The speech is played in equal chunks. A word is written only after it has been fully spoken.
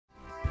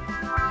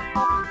เ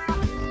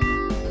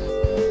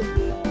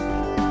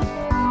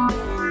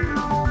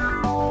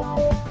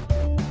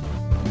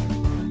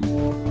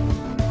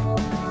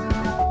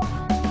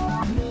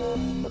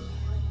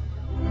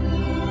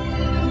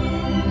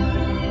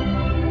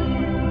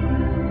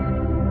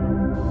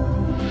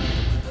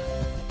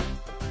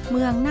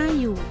องน่า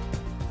อยู่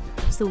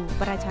สู่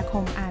ประชาค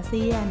มอาเ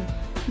ซียน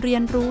เรีย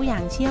นรู้อย่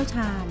างเชี่ยวช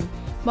าญ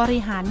บริ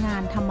หารงา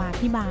นธรรมา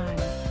ภิบาล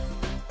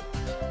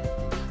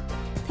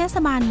เทศ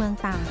บาลเมือง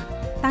ตาก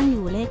ตั้งอ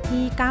ยู่เลข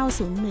ที่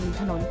901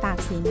ถนนตาก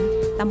สิน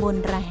ตำบล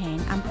ระแหง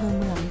อำเภอ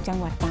เมืองจัง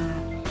หวัดตา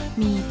ก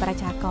มีประ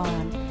ชาก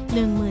ร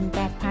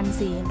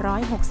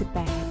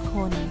 18,468 ค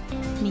น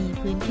มี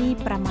พื้นที่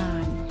ประมา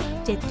ณ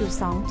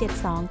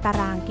 7.272 ตา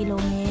รางกิโล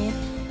เมตร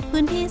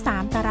พื้นที่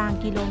3ตาราง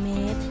กิโลเม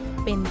ตร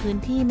เป็นพื้น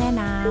ที่แม่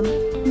น้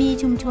ำมี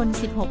ชุมชน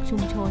16ชุ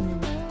มชน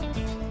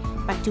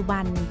ปัจจุบั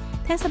น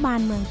เทศบาล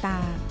เมืองต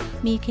าก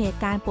มีเขต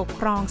การปก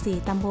ครอง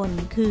4ตำบล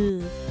คือ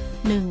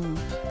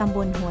 1. ตำบ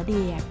ลหัวเ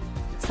ดียด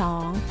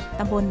 2.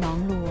 ตำบลหนอง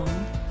หลวง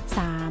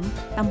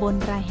 3. ตำบล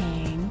ระแห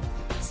ง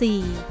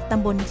 4. ต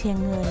ำบลเชียง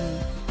เงิน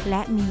แล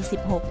ะมี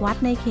16วัด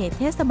ในเขต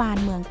เทศบาล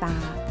เมืองตา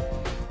ก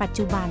ปัจ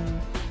จุบัน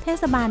เท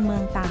ศบาลเมื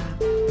องตาก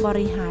บ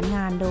ริหารง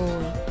านโด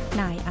ย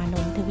นายอาน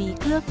นท์ ทวี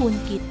เกื้อกูล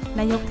กิจ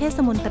นายกเทศ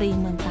มนตรี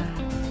เมืองตาก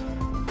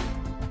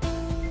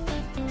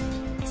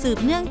สืบ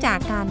เนื่องจาก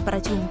การปร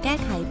ะชุมแก้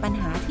ไขปัญ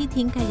หาที่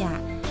ทิ้งขยะ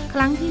ค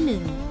รั้งที่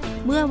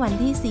 1 เมื่อวัน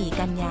ที่ 4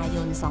 กันยาย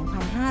น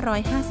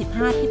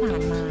 2555 ที่ผ่า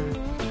นมา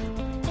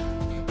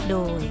โด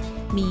ย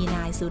มีน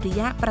ายสุริ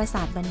ยะประส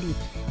าทบัณฑิต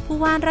ผู้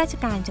ว่าราช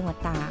การจังหวัด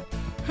ตาก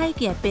ให้เ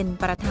กียรติเป็น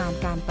ประธาน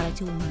การประ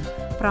ชุม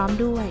พร้อม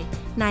ด้วย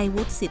นาย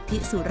วุฒิสิทธิ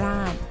สุร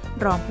าช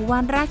รองผู้ว่า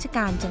ราชก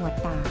ารจังหวัด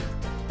ตาก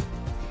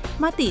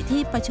มติ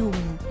ที่ประชุม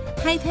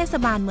ให้เทศ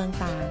บาลเมือง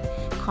ตาก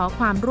ขอค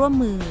วามร่วม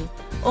มือ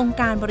องค์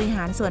การบริห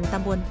ารส่วนต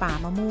ำบลป่า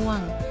มะม่วง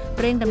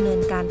เร่งดำเนิ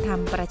นการท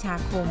ำประชา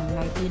คมใ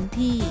นพื้น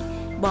ที่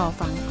บ่อ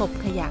ฝังกลบ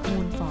ขยะมู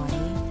ลฝอย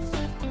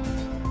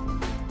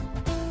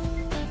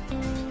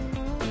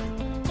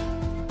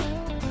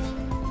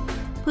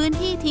พื้น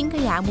ที่ทิ้งข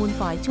ยะมูล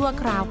ฝอยชั่ว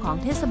คราวของ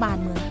เทศบาล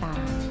เมืองตา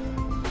ก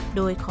โ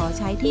ดยขอใ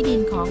ช้ที่ดิ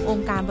นขององ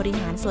ค์การบริ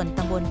หารส่วนต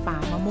ำบลป่า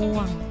มะม่ว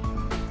ง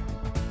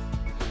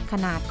ข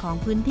นาดของ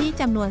พื้นที่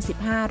จำนวน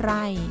15ไ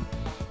ร่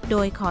โด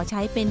ยขอใ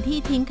ช้เป็นที่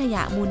ทิ้งขย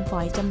ะมูลฝ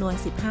อยจำนวน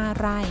15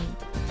ไร่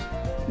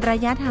ระ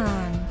ยะทา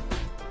ง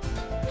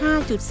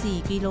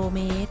 5.4 กิโลเม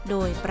ตรโด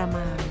ยประม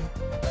าณ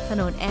ถ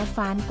นนแอส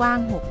ฟัลต์กว้าง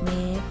6เม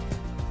ตร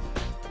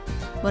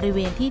บริเว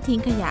ณที่ทิ้ง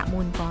ขยะ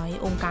มูลฝอย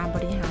องค์การบ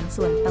ริหาร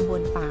ส่วนตำบ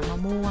ลป่ามะ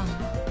ม่วง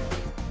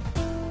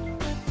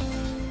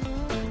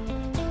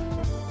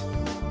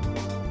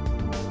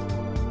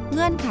เ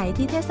งื่อนไข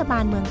ที่เทศบา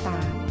ลเมืองต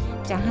าก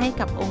จะให้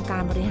กับองค์กา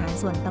รบริหาร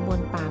ส่วนตำบ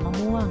ลป่ามะ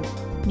ม่วง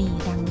มี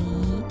ดัง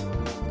นี้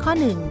ข้อ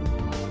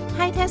 1. ใ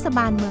ห้เทศบ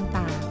าลเมืองต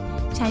าก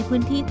ใช้พื้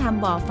นที่ท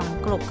ำบ่อฝัง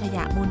กลบขย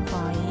ะมูลฝ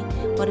อย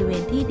บริเว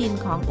ณที่ดิน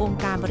ขององค์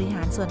การบริห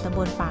ารส่วนตำบ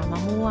ลป่ามะ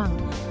ม่วง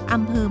อ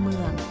ำเภอเมื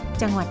อง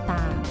จังหวัดต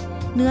าก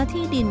เนื้อ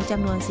ที่ดินจ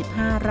ำนวน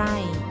15ไร่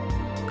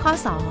ข้อ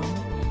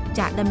 2. จ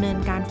ะดำเนิน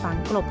การฝัง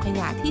กลบข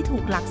ยะที่ถู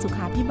กหลักสุข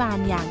าภิบาล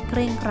อย่างเค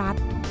ร่งครัด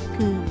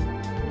คือ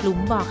หลุม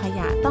บ่อข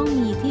ยะต้อง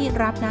มีที่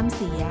รับน้ำเ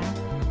สีย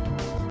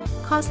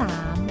ข้อ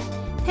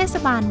 3. เทศ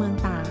บาลเมือง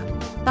ตาก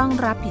ต้อง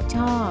รับผิดช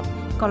อบ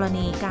กร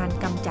ณีการ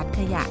กำจัดข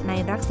ยะใน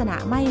ลักษณะ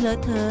ไม่เลอะ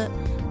เทอะ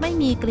ไม่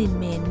มีกลิ่น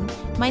เหม็น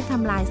ไม่ท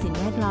ำลายสิ่ง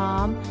แวดล้อ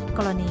มก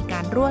รณีกา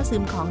รรั่วซึ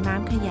มของน้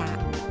ำขยะ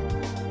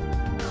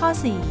ข้อ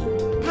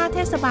 4. ถ้าเท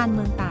ศบาลเ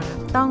มืองตาก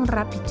ต้อง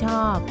รับผิดช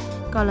อบ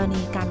กร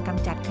ณีการก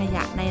ำจัดขย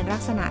ะในลั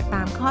กษณะต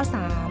ามข้อ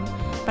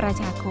 3 ประ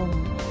ชาคม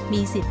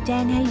มีสิทธิ์แจ้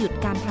งให้หยุด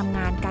การทำง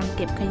านการเ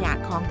ก็บขยะ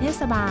ของเท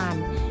ศบาล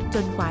จ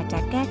นกว่าจะ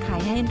แก้ไข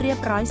ให้เรียบ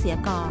ร้อยเสีย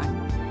ก่อน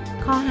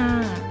ข้อ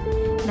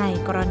 5. ใน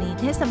กรณี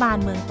เทศบาล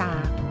เมืองตา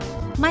ก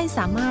ไม่ส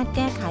ามารถแ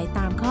ก้ไขต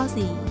ามข้อ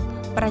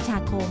 4 ประชา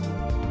คม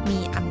มี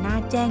อำนา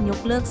จแจ้งย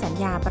กเลิกสัญ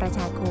ญาประช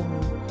าคม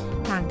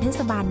ทางเทศ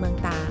บาลเมือง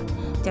ตาก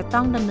จะต้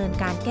องดำเนิน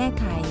การแก้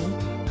ไข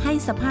ให้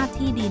สภาพ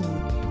ที่ดิน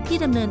ที่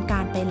ดำเนินกา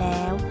รไปแ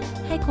ล้ว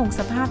ให้คง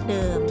สภาพเ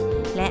ดิม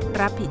และ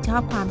รับผิดชอ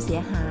บความเสี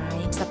ยหาย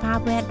สภาพ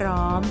แวด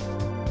ล้อม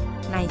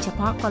ในเฉพ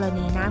าะกร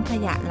ณีน้ำข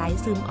ยะไหล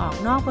ซึมออก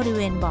นอกบริเ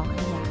วณบ่อข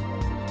ยะ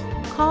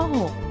ข้อ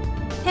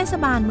 6 เทศ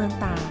บาลเมือง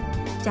ตาก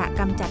จะ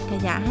กำจัดข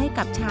ยะให้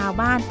กับชาว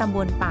บ้านตำบ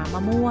ลป่าม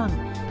ะม่วง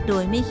โด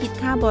ยไม่คิด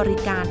ค่าบริ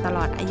การตล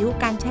อดอายุ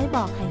การใช้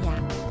บ่อขยะ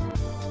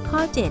ข้อ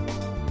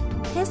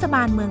 7 เทศบ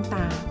าลเมืองต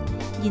าก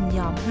ยินย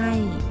อมให้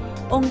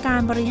องค์การ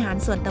บริหาร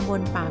ส่วนตำบ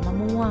ลป่ามะ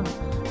ม่วง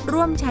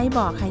ร่วมใช้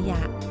บ่อขย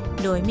ะ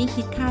โดยไม่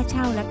คิดค่าเ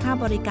ช่าและค่า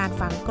บริการ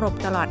ฝังกลบ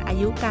ตลอดอา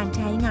ยุการใ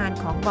ช้งาน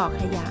ของบ่อ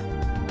ขยะ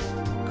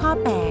ข้อ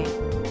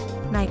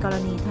 8 ในกร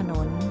ณีถน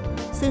น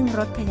ซึ่งร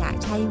ถขยะ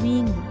ใช้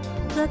วิ่ง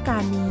เพื่อกา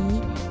รนี้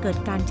เกิด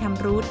การช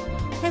ำรุด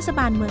เทศบ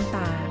าลเมืองต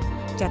าก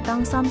จะต้อ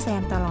งซ่อมแซ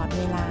มตลอดเ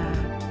วลา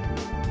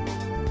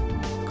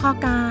ข้อ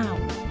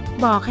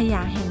 9 บ่อขย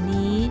ะแห่ง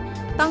นี้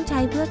ต้องใช้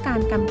เพื่อกา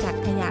รกำจัด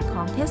ขยะข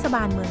องเทศบ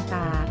าลเมืองต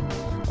าก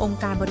องค์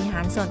การบริหา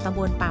รส่วนตำบ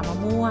ลป่ามะ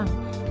ม่วง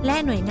และ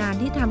หน่วยงาน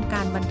ที่ทำก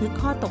ารบันทึก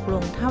ข้อตกล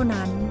งเท่า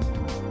นั้น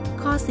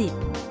ข้อ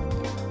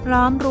 10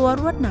 ล้อมรั้ว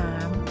ลวดหนา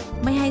ม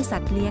ไม่ให้สั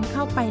ตว์เลี้ยงเ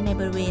ข้าไปใน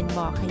บริเวณ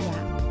บ่อขยะ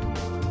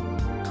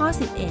ข้อ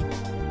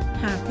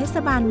 11 หากเทศ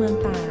บาลเมือง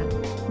ตาก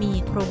มี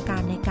โครงกา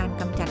รในการ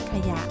กำจัดข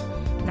ยะ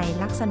ใน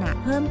ลักษณะ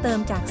เพิ่มเติม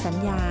จากสัญ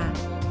ญา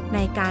ใน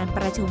การป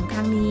ระชุมค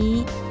รั้งนี้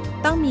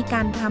ต้องมีก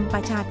ารทำป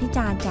ระชาพิจ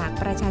ารณ์จาก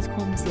ประชาค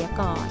มเสีย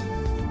ก่อน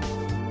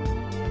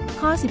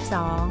ข้อ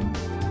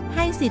 12 ใ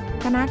ห้สิทธิ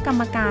คณะกรร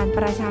มการป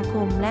ระชาค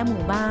มและห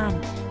มู่บ้าน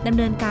ดำเ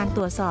นินการต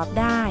รวจสอบ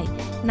ได้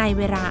ในเ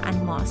วลาอัน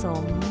เหมาะส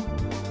ม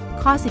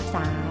ข้อ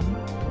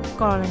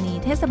 13 กรณี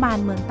เทศบาล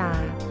เมืองตา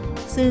ก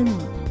ซึ่ง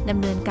ดำ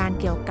เนินการ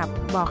เกี่ยวกับ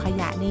บ่อข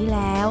ยะนี้แ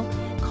ล้ว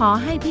ขอ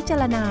ให้พิจา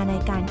รณาใน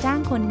การจ้าง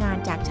คนงาน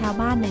จากชาว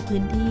บ้านใน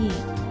พื้นที่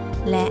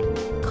และ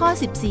ข้อ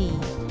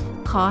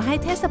 14 ขอให้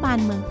เทศบาล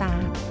เมืองตา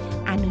ก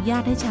อนุญา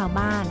ตให้ชาว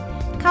บ้าน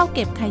เข้าเ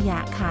ก็บขยะ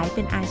ขายเ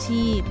ป็นอา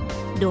ชีพ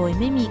โดย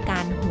ไม่มีกา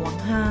รห่วง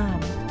ห้าม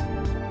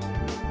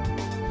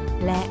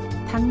และ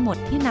ทั้งหมด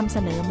ที่นำเส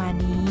นอมา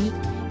นี้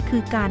คื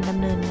อการด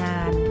ำเนินงา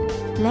น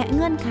และเ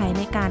งื่อนไขใ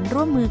นการ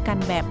ร่วมมือกัน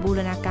แบบบูร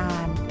ณากา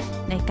ร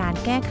ในการ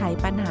แก้ไข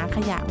ปัญหาข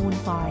ยะมูล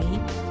ฝอย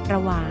ร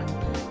ะหว่าง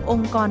อ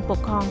งค์กรปก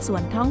ครองส่ว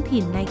นท้อง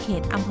ถิ่นในเข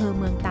ตอำเภอ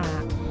เมืองตา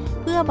ก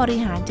เพื่อบริ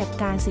หารจัด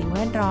การสิ่งแว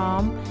ดล้อ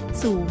ม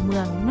สู่เมื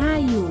องน่า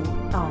อยู่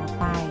ต่อไป